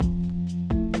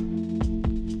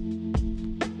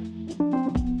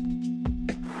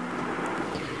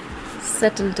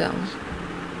Settle down.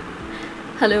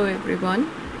 Hello,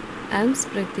 everyone. I'm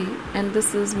Spriti, and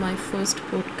this is my first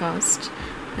podcast,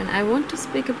 and I want to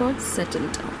speak about settle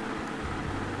down.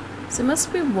 So, you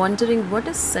must be wondering what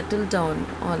is settle down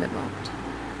all about?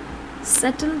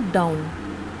 Settle down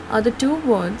are the two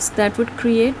words that would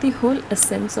create the whole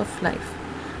essence of life.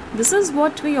 This is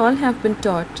what we all have been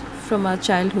taught from our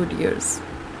childhood years.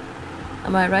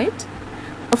 Am I right?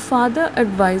 A father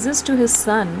advises to his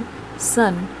son,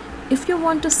 if you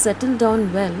want to settle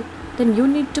down well, then you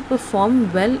need to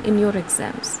perform well in your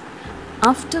exams.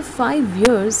 After 5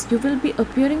 years, you will be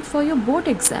appearing for your board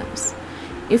exams.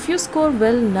 If you score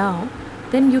well now,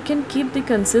 then you can keep the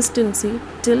consistency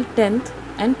till 10th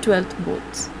and 12th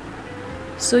boards.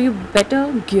 So you better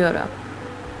gear up.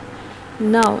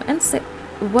 Now,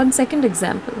 one second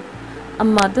example. A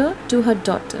mother to her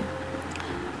daughter.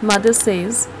 Mother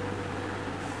says,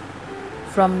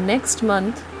 from next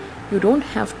month, you don't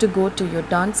have to go to your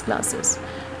dance classes.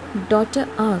 Daughter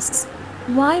asks,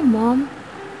 why, mom?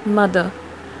 Mother,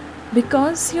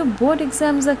 because your board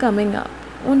exams are coming up.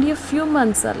 Only a few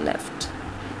months are left.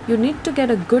 You need to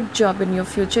get a good job in your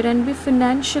future and be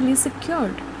financially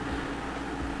secured.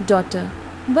 Daughter,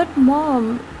 but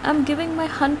mom, I'm giving my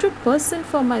 100%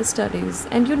 for my studies,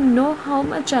 and you know how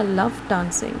much I love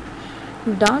dancing.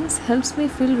 Dance helps me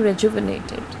feel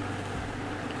rejuvenated.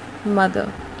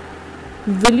 Mother,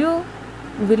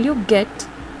 will you get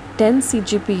 10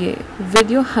 CGPA with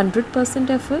your 100%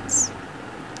 efforts?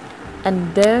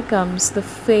 And there comes the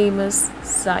famous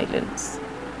silence.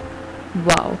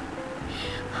 Wow.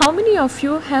 How many of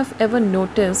you have ever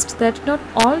noticed that not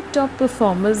all top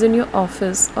performers in your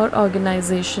office or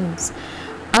organizations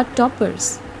are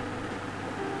toppers?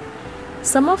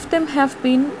 Some of them have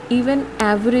been even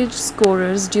average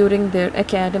scorers during their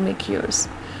academic years.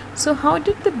 So how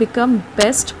did they become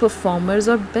best performers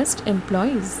or best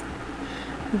employees?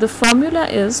 The formula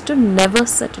is to never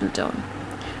settle down.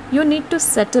 You need to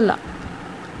settle up.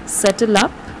 Settle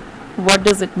up? What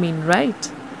does it mean,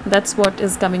 right? That's what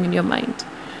is coming in your mind.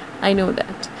 I know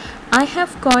that. I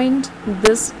have coined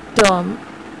this term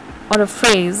or a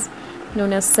phrase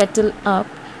known as settle up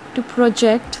to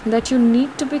project that you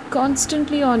need to be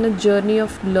constantly on a journey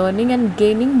of learning and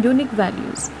gaining unique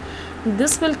values.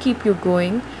 This will keep you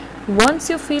going. Once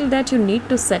you feel that you need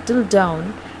to settle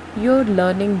down, your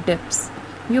learning dips,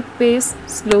 your pace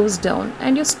slows down,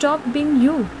 and you stop being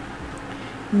you.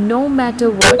 No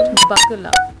matter what, buckle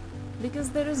up,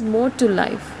 because there is more to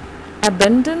life.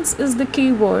 Abundance is the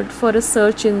key word for a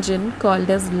search engine called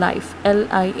as life,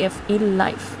 L-I-F-E,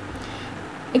 life.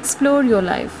 Explore your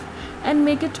life and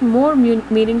make it more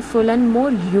meaningful and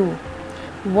more you.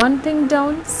 One thing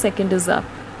down, second is up.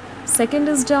 Second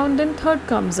is down, then third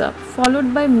comes up,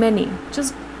 followed by many.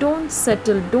 Just don't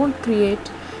settle, don't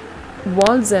create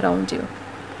walls around you.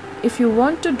 If you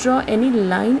want to draw any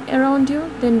line around you,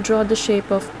 then draw the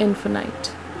shape of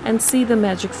infinite and see the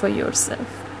magic for yourself.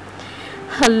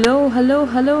 Hello,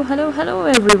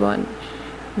 everyone.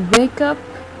 Wake up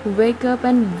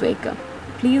and wake up.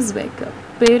 Please wake up.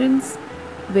 Parents,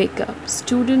 wake up.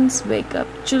 Students, wake up.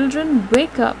 Children,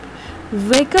 wake up.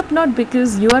 Wake up not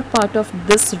because you are part of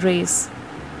this race.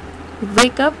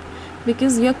 Wake up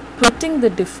because you are quitting the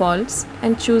defaults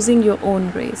and choosing your own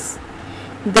race.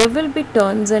 There will be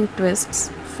turns and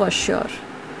twists for sure.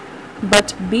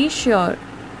 But be sure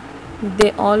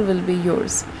they all will be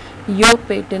yours. Your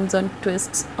patents on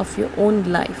twists of your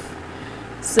own life.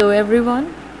 So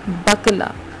everyone, buckle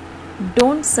up.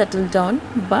 Don't settle down,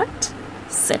 but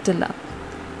settle up.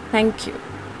 Thank you.